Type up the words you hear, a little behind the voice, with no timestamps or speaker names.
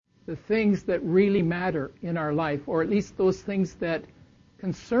the things that really matter in our life, or at least those things that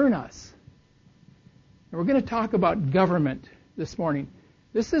concern us. And we're going to talk about government this morning.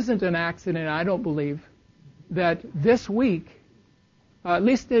 This isn't an accident, I don't believe, that this week, at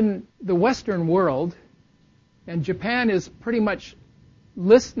least in the Western world, and Japan is pretty much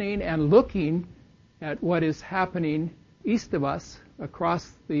listening and looking at what is happening east of us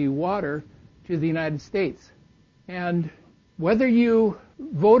across the water to the United States. And whether you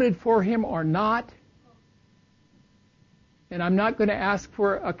voted for him or not, and I'm not going to ask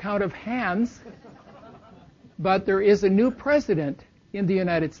for a count of hands, but there is a new president in the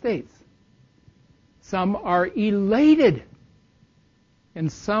United States. Some are elated,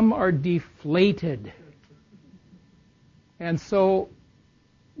 and some are deflated. And so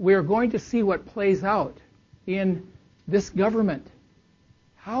we're going to see what plays out in this government.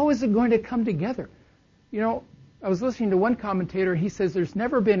 How is it going to come together? You know, I was listening to one commentator, he says there's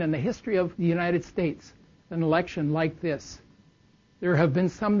never been in the history of the United States an election like this. There have been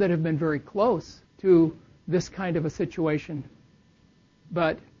some that have been very close to this kind of a situation,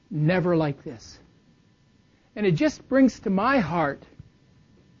 but never like this. And it just brings to my heart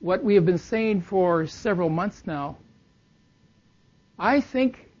what we have been saying for several months now. I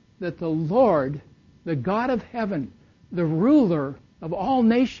think that the Lord, the God of heaven, the ruler of all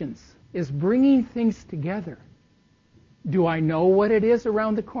nations, is bringing things together. Do I know what it is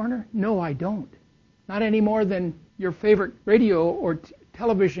around the corner? No, I don't. Not any more than your favorite radio or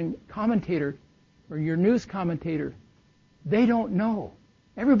television commentator or your news commentator. They don't know.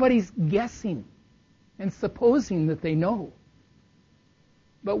 Everybody's guessing and supposing that they know.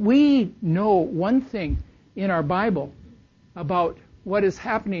 But we know one thing in our Bible about what is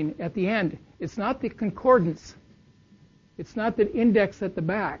happening at the end. It's not the concordance. It's not the index at the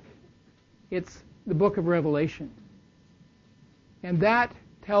back. It's the book of Revelation. And that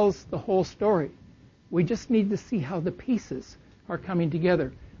tells the whole story. We just need to see how the pieces are coming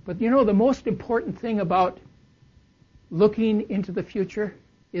together. But you know, the most important thing about looking into the future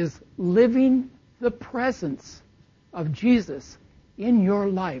is living the presence of Jesus in your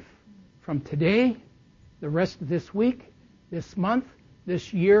life from today, the rest of this week, this month,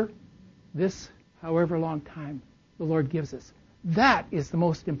 this year, this however long time the Lord gives us. That is the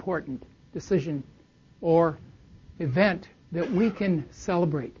most important decision or event that we can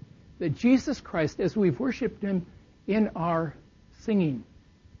celebrate. That Jesus Christ, as we've worshiped Him in our singing,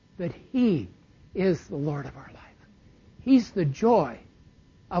 that He is the Lord of our life. He's the joy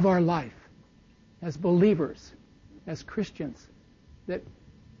of our life as believers, as Christians, that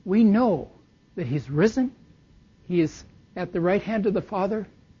we know that He's risen, He is at the right hand of the Father,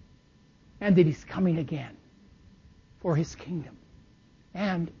 and that He's coming again for His kingdom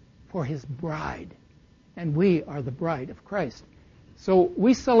and for His bride. And we are the bride of Christ. So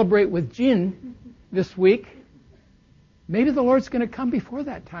we celebrate with Jin this week. Maybe the Lord's going to come before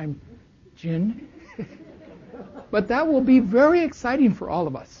that time, Jin. But that will be very exciting for all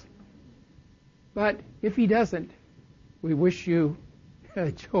of us. But if He doesn't, we wish you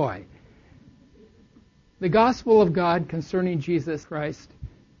joy. The gospel of God concerning Jesus Christ.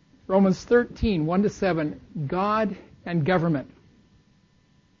 Romans 13, 1-7, God and government.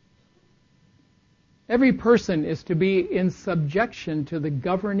 Every person is to be in subjection to the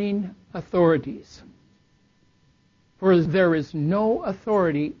governing authorities. For there is no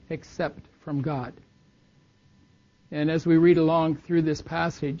authority except from God. And as we read along through this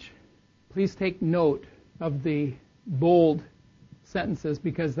passage, please take note of the bold sentences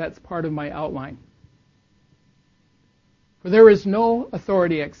because that's part of my outline. For there is no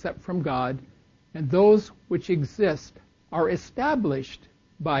authority except from God, and those which exist are established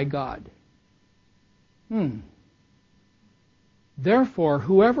by God. Therefore,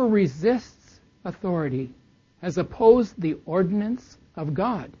 whoever resists authority has opposed the ordinance of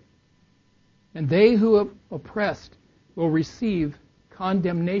God, and they who have oppressed will receive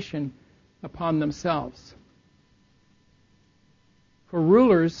condemnation upon themselves. For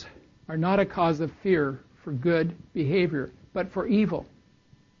rulers are not a cause of fear for good behavior, but for evil.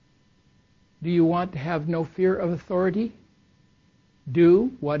 Do you want to have no fear of authority?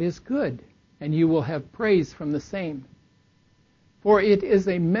 Do what is good, and you will have praise from the same. For it is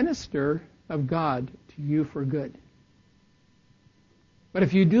a minister of God to you for good. But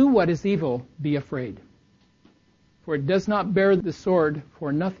if you do what is evil, be afraid. For it does not bear the sword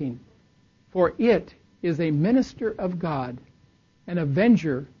for nothing, for it is a minister of God, an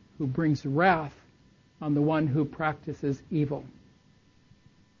avenger who brings wrath on the one who practices evil.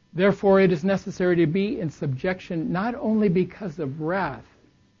 Therefore it is necessary to be in subjection not only because of wrath,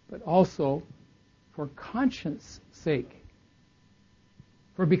 but also for conscience sake.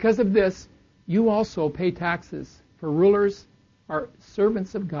 For because of this, you also pay taxes, for rulers are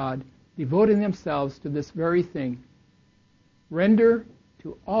servants of God, devoting themselves to this very thing. Render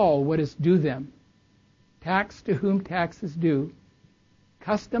to all what is due them. Tax to whom tax is due,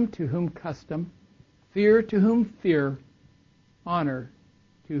 custom to whom custom, fear to whom fear, honor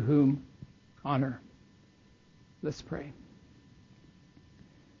to whom honor. Let's pray.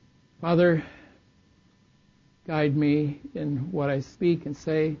 Father, guide me in what I speak and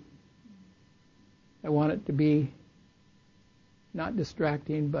say. I want it to be not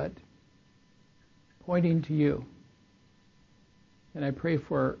distracting, but pointing to you. And I pray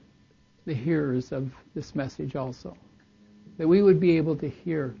for the hearers of this message also, that we would be able to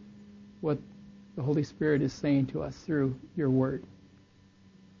hear what the Holy Spirit is saying to us through your word.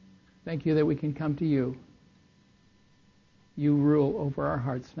 Thank you that we can come to you. You rule over our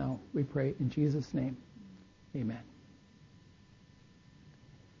hearts now, we pray in Jesus' name. Amen.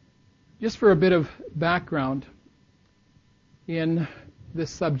 Just for a bit of background in this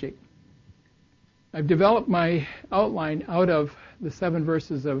subject, I've developed my outline out of the 7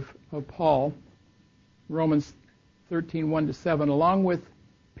 verses of Paul, Romans 13, 1-7, along with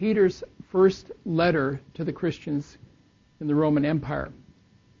Peter's first letter to the Christians in the Roman Empire.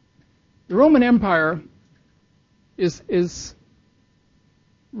 The Roman Empire is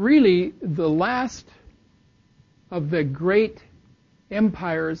really the last of the great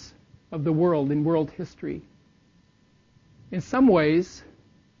empires of the world in world history. In some ways,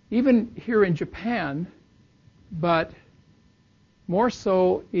 even here in Japan, but more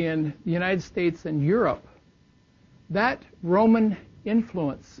so in the United States and Europe, that Roman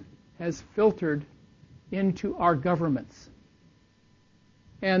influence has filtered into our governments.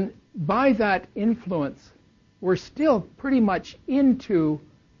 And by that influence, we're still pretty much into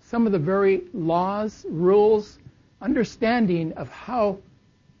some of the very laws, rules, understanding of how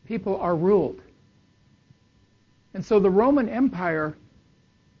people are ruled. And so the Roman Empire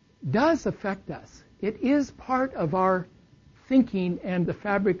does affect us. It is part of our thinking and the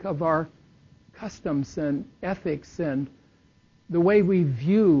fabric of our customs and ethics and the way we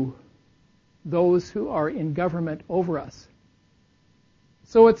view those who are in government over us.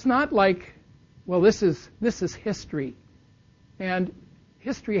 So it's not like, well, this is history, and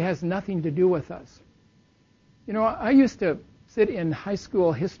history has nothing to do with us. You know, I used to sit in high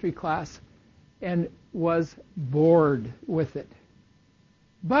school history class and was bored with it.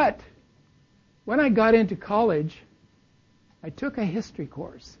 But when I got into college, I took a history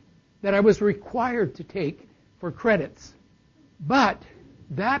course that I was required to take for credits. But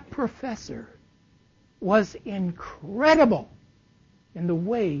that professor was incredible in the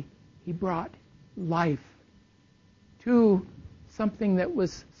way he brought life to something that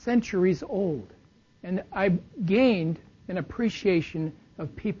was centuries old. And I gained an appreciation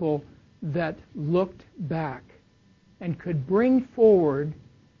of people that looked back and could bring forward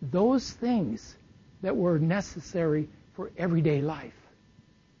those things that were necessary for everyday life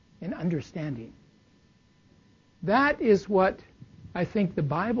and understanding. That is what I think the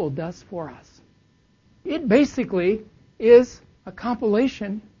Bible does for us. It basically is a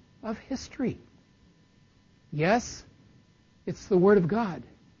compilation of history. Yes, it's the Word of God.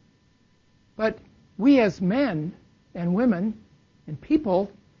 But we as men and women and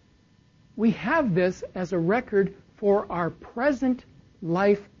people, we have this as a record for our present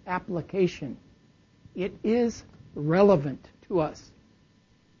life application. It is relevant to us.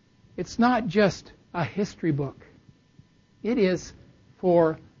 It's not just a history book. It is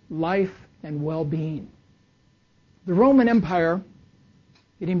for life and well-being. The Roman Empire,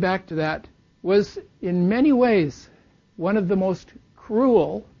 getting back to that, was in many ways one of the most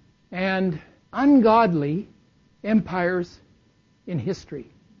cruel and ungodly empires in history.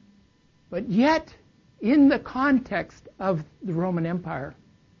 But yet, in the context of the Roman Empire,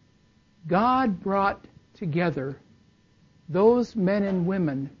 God brought together those men and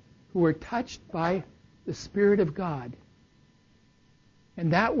women who were touched by the Spirit of God.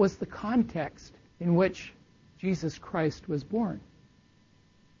 And that was the context in which Jesus Christ was born.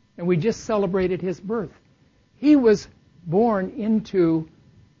 And we just celebrated his birth. He was born into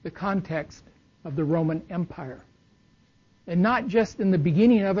the context of the Roman Empire. And not just in the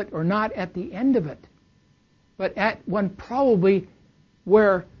beginning of it or not at the end of it, but at one probably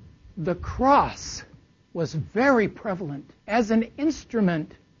where the cross was very prevalent as an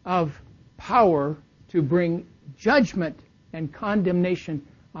instrument of power to bring judgment and condemnation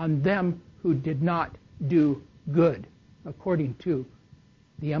on them who did not do good, according to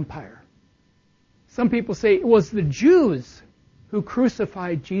the empire. Some people say it was the Jews who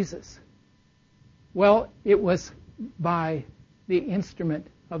crucified Jesus. Well, it was by the instrument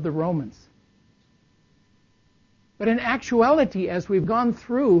of the Romans. But in actuality, as we've gone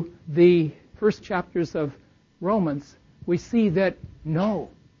through the first chapters of Romans, we see that no,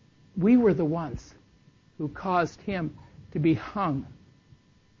 we were the ones who caused him to be hung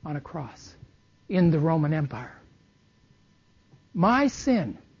on a cross in the Roman Empire. My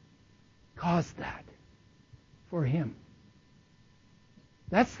sin caused that for him.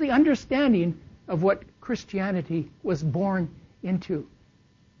 That's the understanding of what Christianity was born into.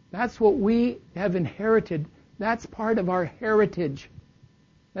 That's what we have inherited. That's part of our heritage.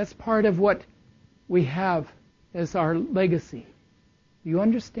 That's part of what we have as our legacy. Do you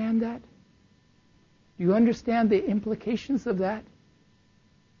understand that? Do you understand the implications of that?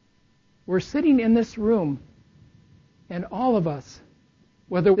 We're sitting in this room, and all of us,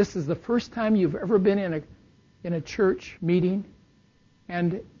 whether this is the first time you've ever been in a church meeting,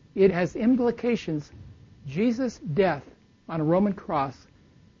 and it has implications, Jesus' death on a Roman cross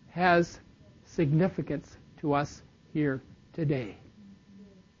has significance to us here today.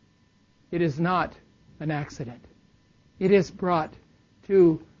 It is not an accident. It is brought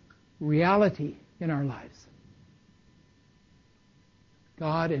to reality in our lives.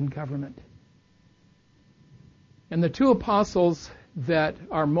 God and government. And the two apostles that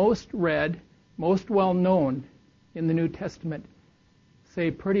are most read, most well known in the New Testament say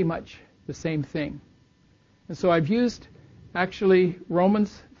pretty much the same thing. And so I've used actually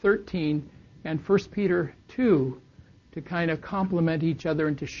Romans 13 and 1 Peter 2 to kind of complement each other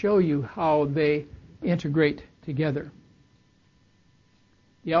and to show you how they integrate together.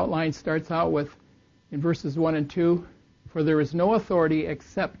 The outline starts out with, in verses 1 and 2, for there is no authority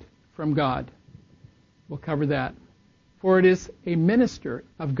except from God. We'll cover that. For it is a minister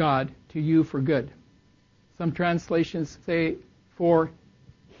of God to you for good. Some translations say, for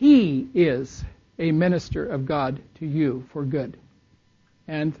he is a minister of God to you for good.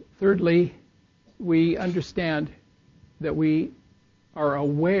 And thirdly, we understand that we are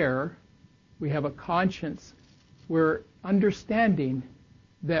aware, we have a conscience, we're understanding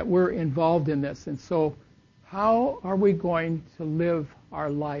that we're involved in this. And so how are we going to live our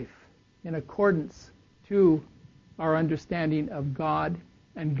life in accordance to our understanding of God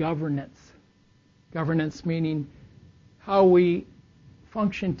and governance? Governance meaning how we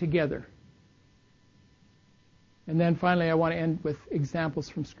function together. And then finally, I want to end with examples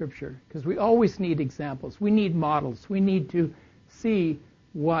from Scripture, because we always need examples. We need models. We need to see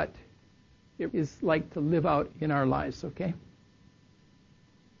what it is like to live out in our lives, okay?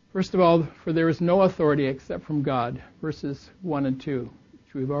 First of all, for there is no authority except from God, verses 1 and 2,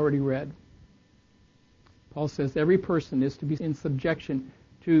 which we've already read. Paul says every person is to be in subjection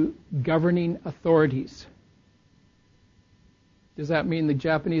to governing authorities. Does that mean the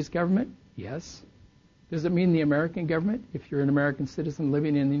Japanese government? Yes. Does it mean the American government? If you're an American citizen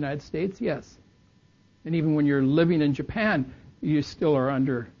living in the United States, yes. And even when you're living in Japan, you still are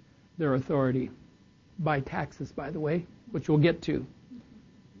under their authority. By taxes, by the way, which we'll get to.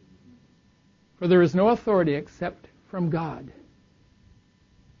 For there is no authority except from God.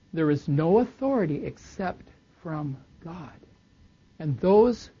 There is no authority except from God. And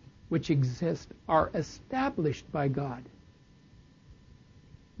those which exist are established by God.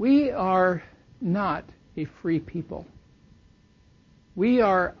 We are not a free people. We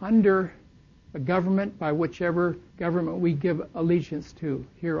are under a government by whichever government we give allegiance to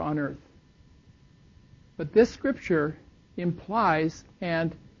here on earth. But this scripture implies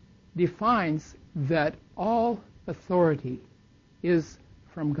and defines that all authority is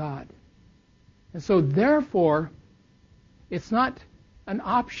from God. And so therefore, it's not an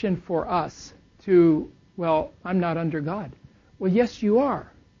option for us to, well, I'm not under God. Well, yes, you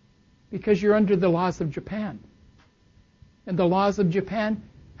are, because you're under the laws of Japan. And the laws of Japan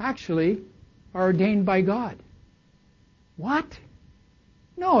actually are ordained by God. What?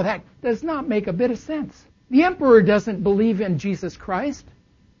 No, that does not make a bit of sense. The emperor doesn't believe in Jesus Christ.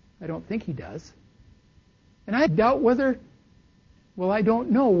 I don't think he does. And I doubt whether, well, I don't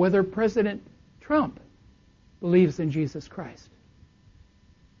know whether President Trump believes in Jesus Christ.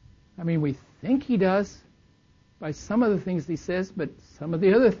 I mean, we think he does by some of the things he says, but some of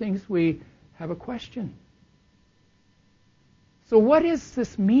the other things we have a question. So what is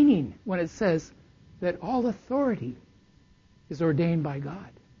this meaning when it says that all authority is ordained by God?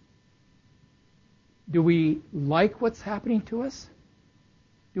 Do we like what's happening to us?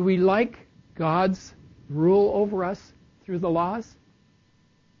 Do we like God's rule over us through the laws?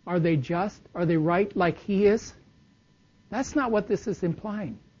 Are they just? Are they right like He is? That's not what this is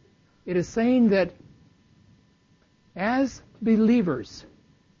implying. It is saying that as believers,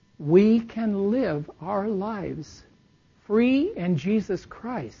 we can live our lives free in Jesus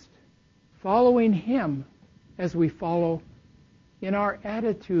Christ, following Him as we follow in our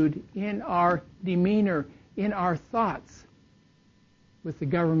attitude, in our demeanor, in our thoughts with the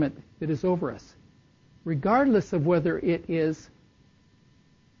government that is over us, regardless of whether it is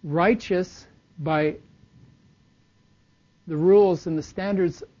righteous by the rules and the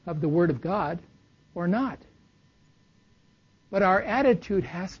standards of the Word of God or not. But our attitude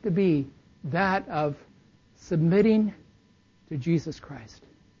has to be that of submitting to Jesus Christ.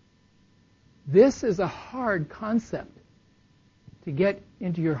 This is a hard concept to get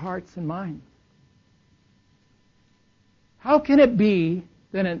into your hearts and minds. How can it be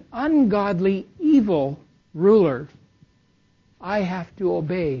that an ungodly, evil ruler I have to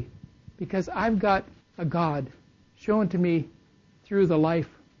obey because I've got a God shown to me through the life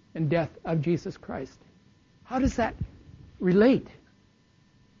and death of Jesus Christ? How does that relate?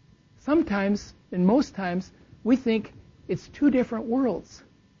 Sometimes, and most times, we think it's two different worlds.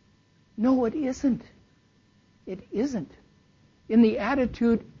 No, it isn't. It isn't. In the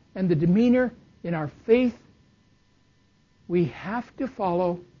attitude and the demeanor, in our faith, we have to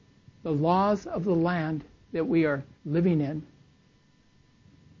follow the laws of the land that we are living in,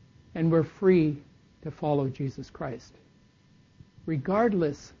 and we're free to follow Jesus Christ,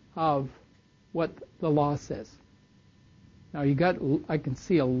 regardless of what the law says. Now I can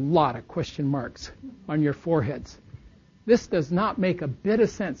see a lot of question marks on your foreheads. This does not make a bit of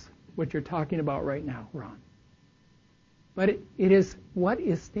sense, what you're talking about right now, Ron. But it is what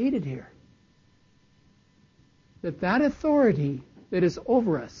is stated here. That authority that is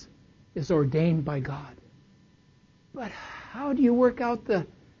over us is ordained by God. But how do you work out the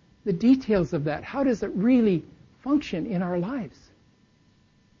details of that? How does it really function in our lives?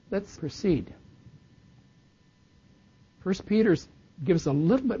 Let's proceed. 1 Peter gives a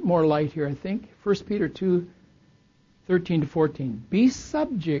little bit more light here, I think. 1 Peter 2:13-14. Be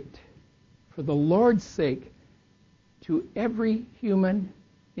subject for the Lord's sake to every human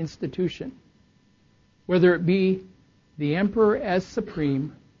institution, whether it be the emperor as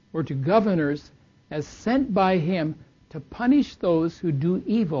supreme or to governors as sent by him to punish those who do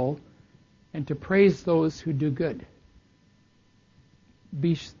evil and to praise those who do good.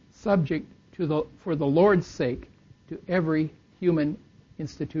 Be subject for the Lord's sake to every human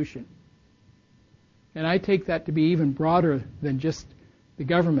institution. And I take that to be even broader than just the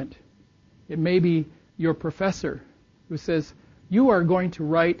government. It may be your professor who says, you are going to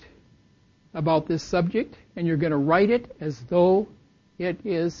write about this subject, and you're going to write it as though it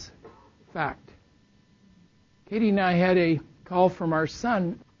is fact. Katie and I had a call from our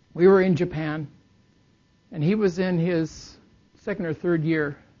son. We were in Japan, and he was in his second or third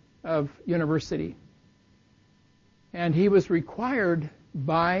year of university. And he was required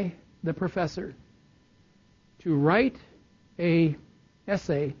by the professor to write an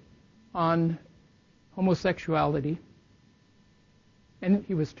essay on homosexuality. And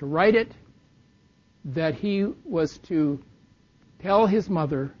he was to write it, that he was to tell his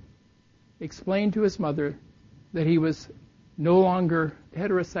mother, explain to his mother that he was no longer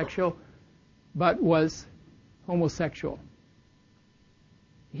heterosexual, but was homosexual.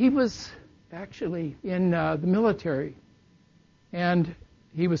 He was actually in the military, and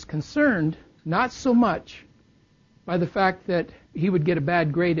he was concerned not so much by the fact that he would get a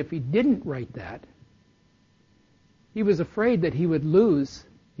bad grade if he didn't write that. He was afraid that he would lose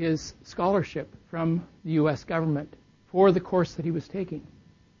his scholarship from the U.S. government for the course that he was taking.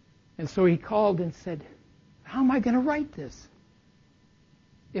 And so he called and said, how am I going to write this?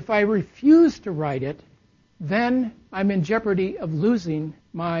 If I refuse to write it, then I'm in jeopardy of losing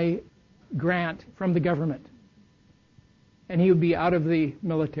my grant from the government, and he would be out of the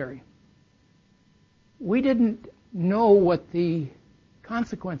military. We didn't know what the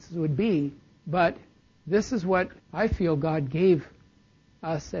consequences would be, but this is what I feel God gave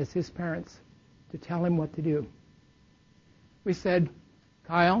us as his parents to tell him what to do. We said,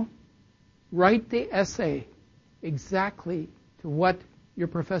 Kyle, write the essay exactly to what your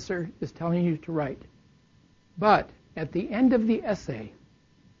professor is telling you to write. But at the end of the essay,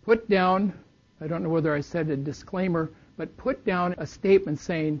 put down, I don't know whether I said a disclaimer, but put down a statement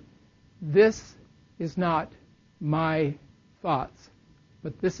saying, this is not my thoughts,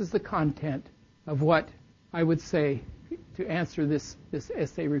 but this is the content of what I would say to answer this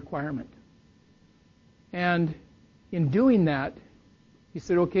essay requirement. And in doing that, he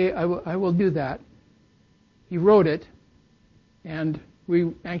said, okay, I will do that. He wrote it, and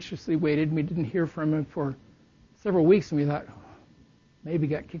we anxiously waited. We didn't hear from him for several weeks, and we thought, maybe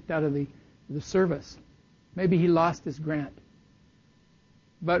he got kicked out of the service. Maybe he lost his grant.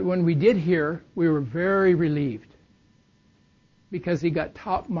 But when we did hear, we were very relieved. because he got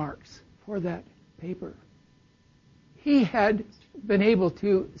top marks for that paper. He had been able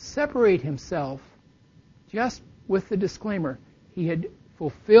to separate himself just with the disclaimer. He had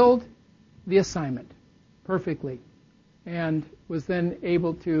fulfilled the assignment perfectly and was then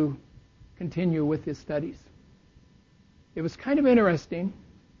able to continue with his studies. It was kind of interesting.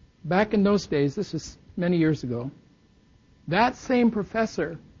 Back in those days, this is many years ago, that same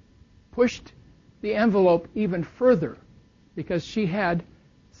professor pushed the envelope even further because she had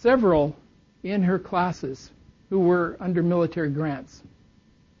several in her classes who were under military grants.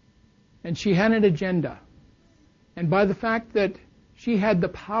 And she had an agenda. And by the fact that she had the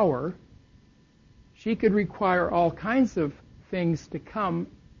power, she could require all kinds of things to come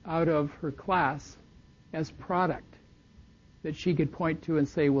out of her class as product that she could point to and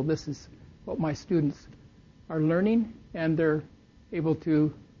say, well, this is what my students are learning and they're able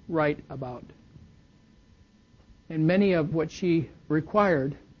to write about. And many of what she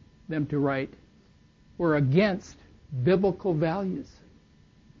required them to write were against biblical values.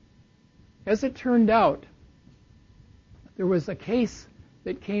 As it turned out, there was a case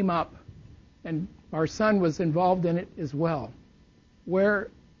that came up, and our son was involved in it as well, where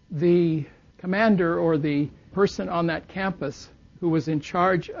the commander or the person on that campus who was in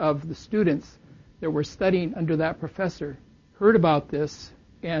charge of the students that were studying under that professor heard about this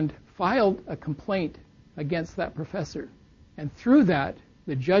and filed a complaint against that professor. And through that,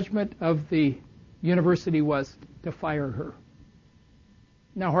 the judgment of the university was to fire her.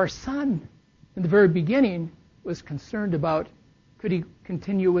 Now, our son, in the very beginning, was concerned about could he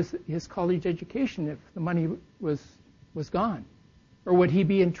continue with his college education if the money was gone? Or would he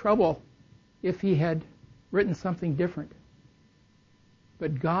be in trouble if he had written something different?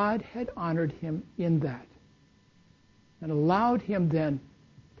 But God had honored him in that and allowed him then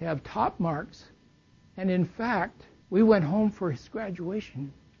to have top marks. And in fact, we went home for his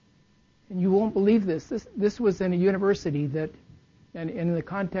graduation. And you won't believe this. This was in a university that, and in the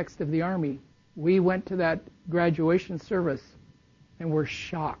context of the Army, we went to that graduation service and were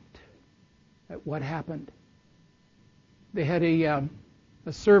shocked at what happened. They had a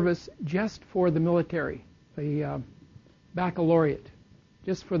service just for the military, a baccalaureate,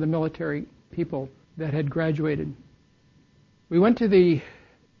 just for the military people that had graduated. We went to the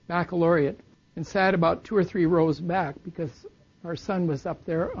baccalaureate and sat about 2 or 3 rows back because our son was up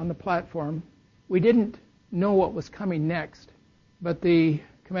there on the platform. We didn't know what was coming next, but the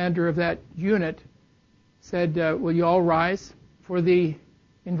commander of that unit said, will you all rise for the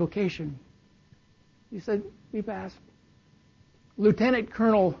invocation? He said, we've asked. Lieutenant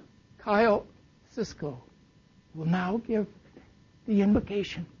Colonel Kyle Sisko will now give the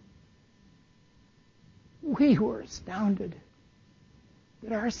invocation. We were astounded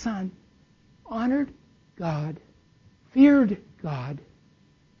that our son honored God, feared God,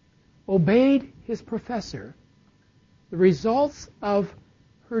 obeyed his professor. The results of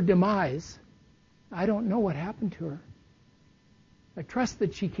her demise, I don't know what happened to her. I trust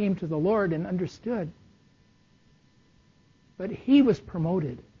that she came to the Lord and understood. But he was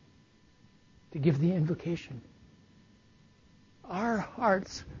promoted to give the invocation. Our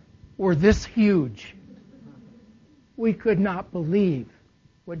hearts were this huge. We could not believe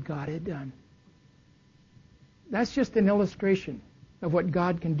what God had done. That's just an illustration of what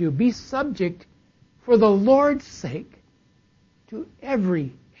God can do. Be subject for the Lord's sake to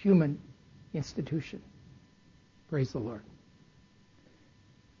every human institution. Praise the Lord.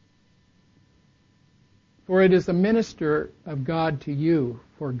 For it is a minister of God to you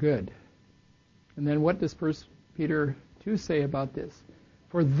for good. And then what does 1 Peter 2 say about this?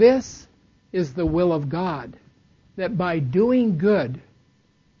 For this is the will of God, that by doing good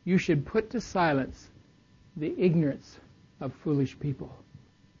you should put to silence the ignorance of foolish people.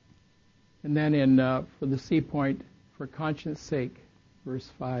 And then for the C point, for conscience sake, verse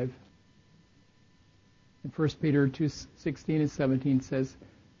 5. In 1 Peter 2:16 and 17 says,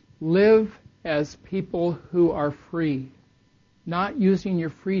 live as people who are free, not using your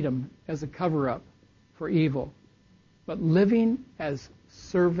freedom as a cover-up for evil, but living as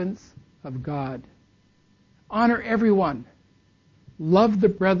servants of God. Honor everyone. Love the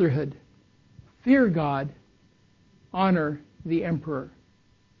brotherhood. Fear God. Honor the emperor.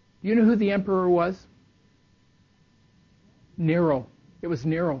 Do you know who the emperor was? Nero. It was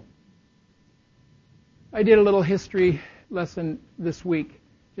Nero. I did a little history lesson this week,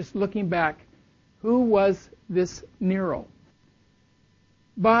 just looking back. Who was this Nero?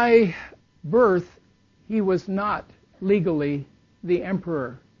 By birth, he was not legally the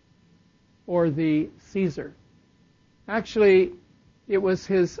emperor or the Caesar. Actually, it was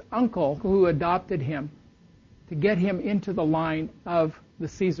his uncle who adopted him to get him into the line of the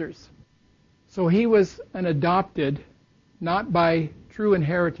Caesars. So he was an adopted, not by true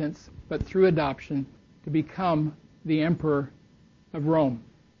inheritance, but through adoption, to become the emperor of Rome.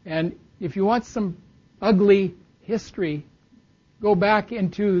 And if you want some ugly history, go back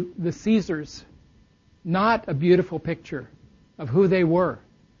into the Caesars. Not a beautiful picture of who they were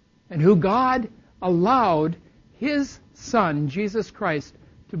and who God allowed his son, Jesus Christ,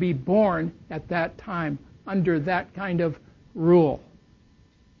 to be born at that time under that kind of rule.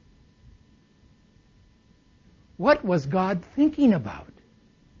 What was God thinking about?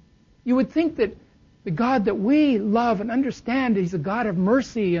 You would think that the God that we love and understand, he's a God of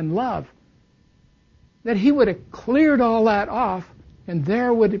mercy and love, that he would have cleared all that off, and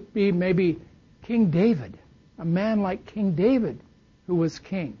there would be maybe King David, a man like King David who was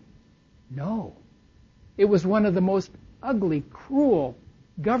king. No. It was one of the most ugly, cruel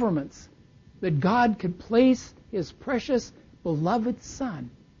governments that God could place his precious, beloved son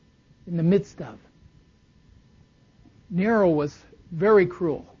in the midst of. Nero was very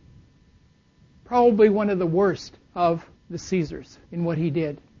cruel. Probably one of the worst of the Caesars in what he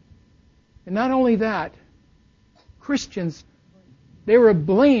did. And not only that, Christians, they were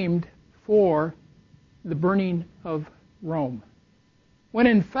blamed for the burning of Rome, when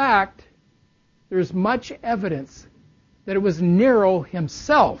in fact there's much evidence that it was Nero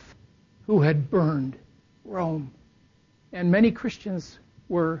himself who had burned Rome. And many Christians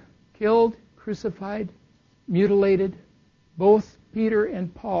were killed, crucified, mutilated. Both Peter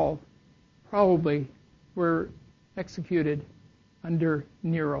and Paul probably were executed under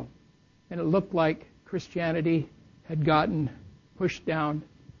Nero. And it looked like Christianity had gotten pushed down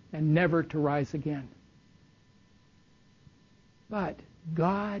and never to rise again. But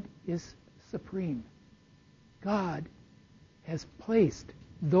God is supreme. God has placed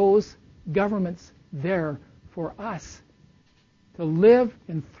those governments there for us to live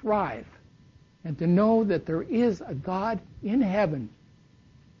and thrive, and to know that there is a God in heaven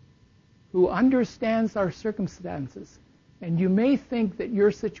who understands our circumstances. And you may think that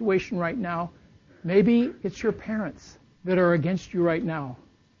your situation right now, maybe it's your parents that are against you right now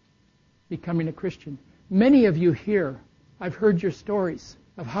becoming a Christian. Many of you here, I've heard your stories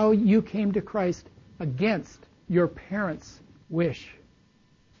of how you came to Christ against your parents' wish,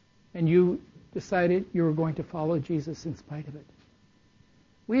 and you decided you were going to follow Jesus in spite of it.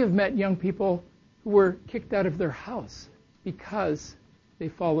 We have met young people who were kicked out of their house because they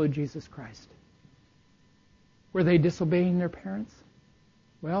followed Jesus Christ. Were they disobeying their parents?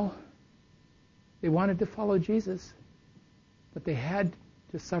 Well, they wanted to follow Jesus, but they had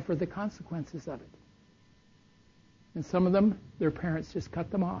to suffer the consequences of it. And some of them, their parents just cut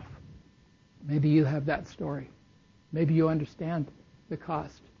them off. Maybe you have that story. Maybe you understand the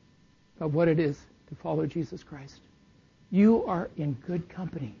cost of what it is to follow Jesus Christ. You are in good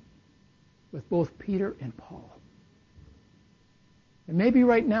company with both Peter and Paul. And maybe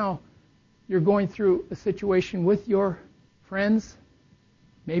right now you're going through a situation with your friends,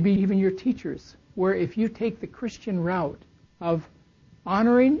 maybe even your teachers, where if you take the Christian route of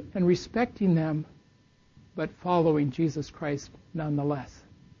honoring and respecting them, but following Jesus Christ nonetheless.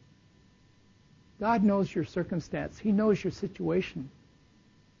 God knows your circumstance. He knows your situation.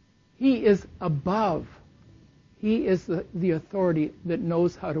 He is above. He is the authority that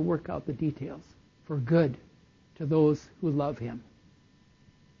knows how to work out the details for good to those who love him.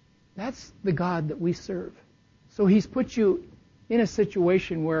 That's the God that we serve. So he's put you in a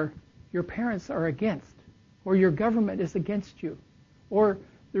situation where your parents are against, or your government is against you, or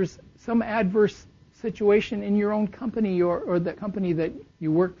there's some adverse situation in your own company or the company that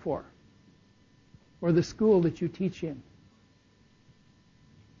you work for, or the school that you teach in.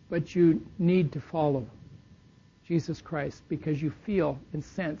 But you need to follow Jesus Christ because you feel and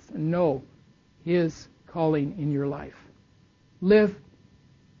sense and know his calling in your life. Live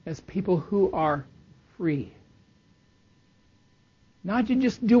as people who are free. Not to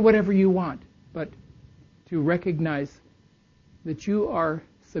just do whatever you want, but to recognize that you are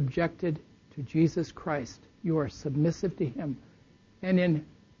subjected to Jesus Christ. You are submissive to him. And in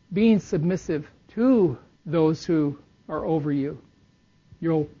being submissive to those who are over you,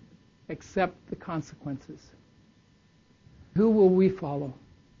 you'll accept the consequences. Who will we follow?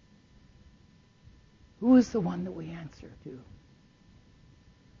 Who is the one that we answer to?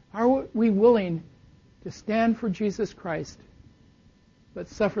 Are we willing to stand for Jesus Christ, but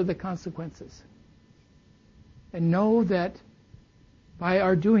suffer the consequences? And know that by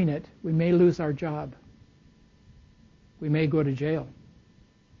our doing it, we may lose our job. We may go to jail.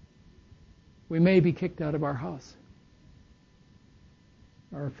 We may be kicked out of our house,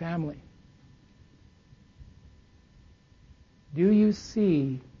 our family. Do you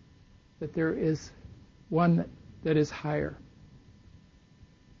see that there is one that is higher?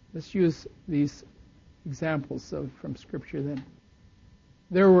 Let's use these examples from Scripture then.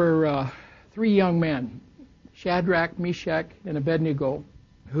 There were 3 young men, Shadrach, Meshach, and Abednego,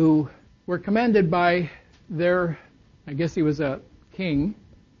 who were commanded by their, I guess he was a king,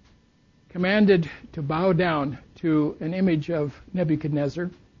 commanded to bow down to an image of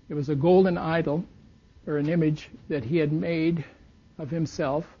Nebuchadnezzar. It was a golden idol, or an image that he had made of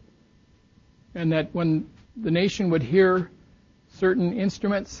himself, and that when the nation would hear certain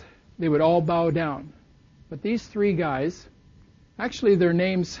instruments, they would all bow down. But these 3 guys, actually their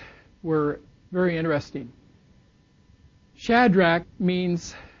names were very interesting. Shadrach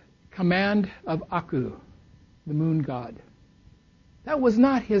means command of Aku, the moon god. That was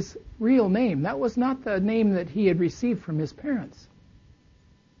not his real name. That was not the name that he had received from his parents.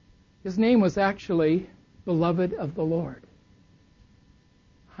 His name was actually Beloved of the Lord.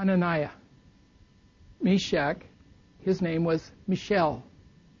 Hananiah. Meshach, his name was Mishael.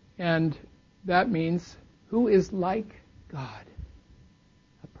 And that means who is like God.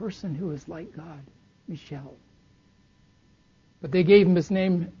 A person who is like God. Mishael. But they gave him his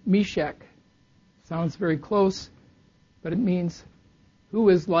name Meshach. Sounds very close, but it means who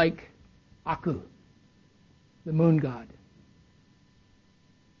is like Aku, the moon god.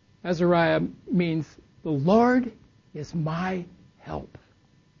 Azariah means the Lord is my help.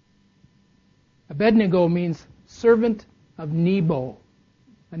 Abednego means servant of Nebo,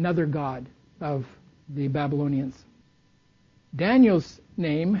 another god of the Babylonians. Daniel's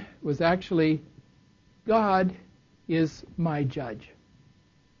name was actually God is my judge.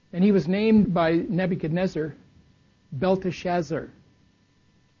 And he was named by Nebuchadnezzar Belteshazzar,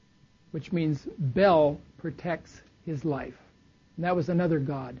 which means Bel protects his life. And that was another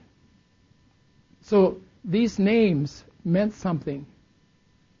god. So these names meant something.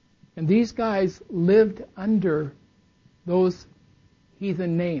 And these guys lived under those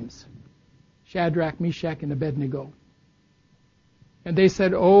heathen names, Shadrach, Meshach, and Abednego. And they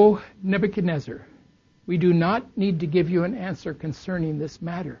said, "O Nebuchadnezzar, we do not need to give you an answer concerning this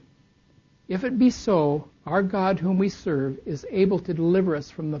matter. If it be so, our God whom we serve is able to deliver us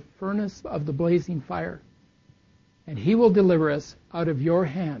from the furnace of the blazing fire, and he will deliver us out of your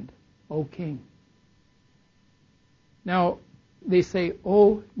hand, O king." Now, they say,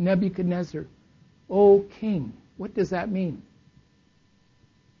 "O Nebuchadnezzar, O king." What does that mean?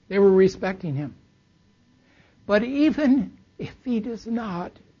 They were respecting him. But even if he does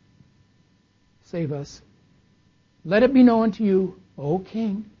not save us, let it be known to you, O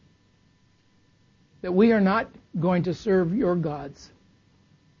king, that we are not going to serve your gods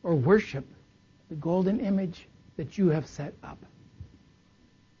or worship the golden image that you have set up.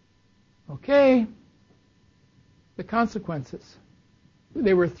 Okay. The consequences.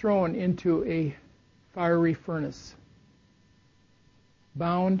 They were thrown into a fiery furnace,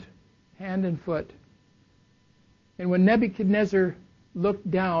 bound hand and foot. And when Nebuchadnezzar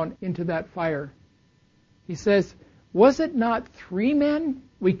looked down into that fire, he says, "Was it not 3 men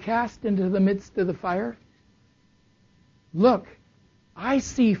we cast into the midst of the fire? Look, I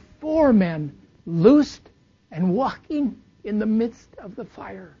see 4 men loosed and walking in the midst of the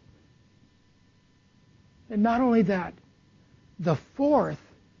fire." And not only that, the 4th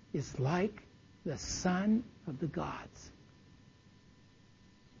is like the son of the gods.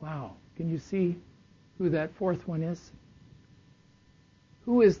 Wow. Can you see who that 4th one is?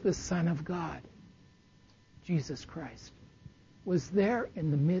 Who is the Son of God? Jesus Christ was there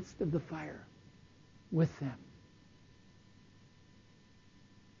in the midst of the fire with them.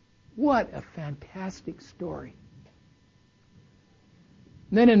 What a fantastic story.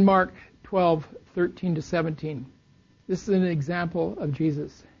 Then in Mark 12:13-17, this is an example of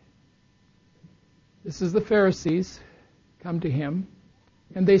Jesus. This is the Pharisees come to him,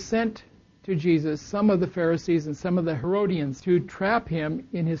 and they sent to Jesus some of the Pharisees and some of the Herodians to trap him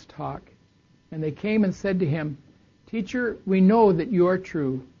in his talk. And they came and said to him, "Teacher, we know that you are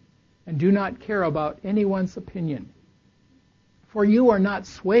true and do not care about anyone's opinion, for you are not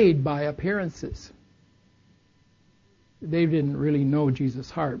swayed by appearances." They didn't really know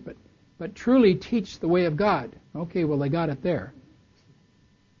Jesus' heart, but truly teach the way of God. Okay, well, they got it there.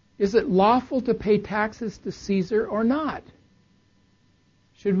 Is it lawful to pay taxes to Caesar or not?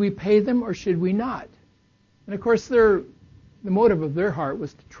 Should we pay them or should we not? And of course, the motive of their heart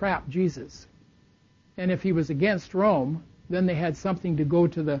was to trap Jesus. And if he was against Rome, then they had something to go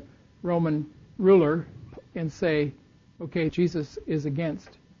to the Roman ruler and say, okay, Jesus is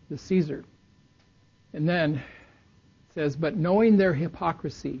against the Caesar. And then it says, "But knowing their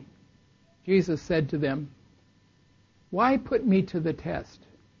hypocrisy, Jesus said to them, Why put me to the test?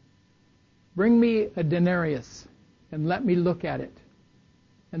 Bring me a denarius and let me look at it.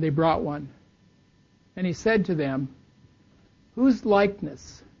 And they brought one. And he said to them, whose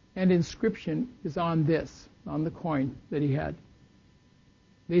likeness and inscription is on this, on the coin that he had?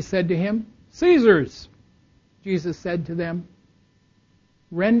 They said to him, Caesar's. Jesus said to them,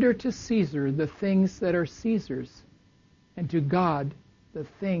 render to Caesar the things that are Caesar's, and to God the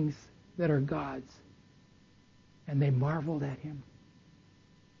things that are God's. And they marveled at him.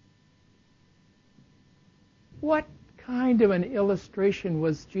 What kind of an illustration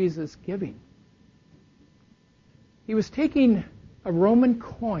was Jesus giving? He was taking a Roman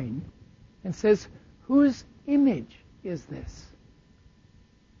coin and says, whose image is this?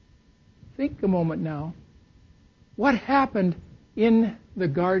 Think a moment now. What happened in the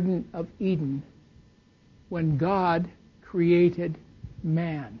Garden of Eden when God created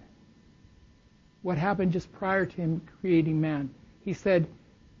man? What happened just prior to him creating man? He said,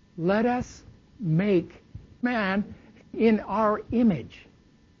 let us make man in our image.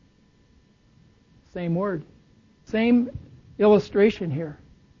 Same word. Same illustration here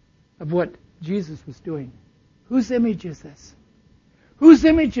of what Jesus was doing. Whose image is this? Whose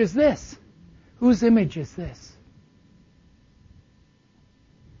image is this? Whose image is this?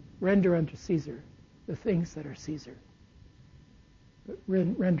 Render unto Caesar the things that are Caesar, but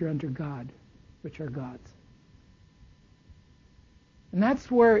render unto God which are God's. And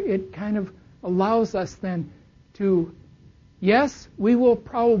that's where it kind of allows us then to, yes, we will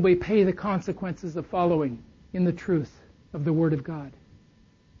probably pay the consequences of following in the truth of the Word of God.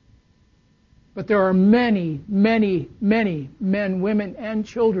 But there are many, many, many men, women, and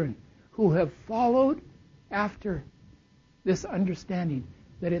children who have followed after this understanding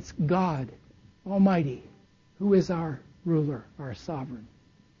that it's God Almighty who is our ruler, our sovereign,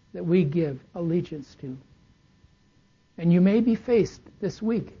 that we give allegiance to. And you may be faced this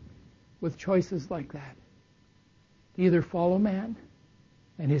week with choices like that. To either follow man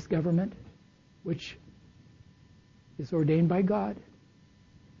and his government, which is ordained by God,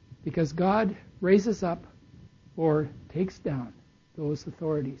 because God raises up or takes down those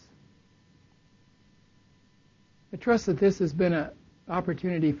authorities. I trust that this has been an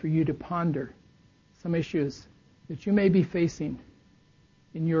opportunity for you to ponder some issues that you may be facing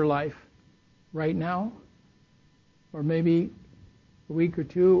in your life right now, or maybe a week or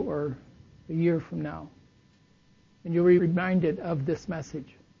two or a year from now. And you'll be reminded of this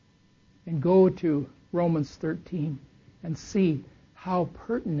message. And go to Romans 13 and see how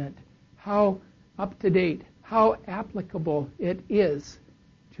pertinent, how up-to-date, how applicable it is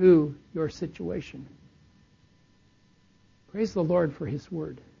to your situation. Praise the Lord for His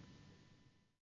Word.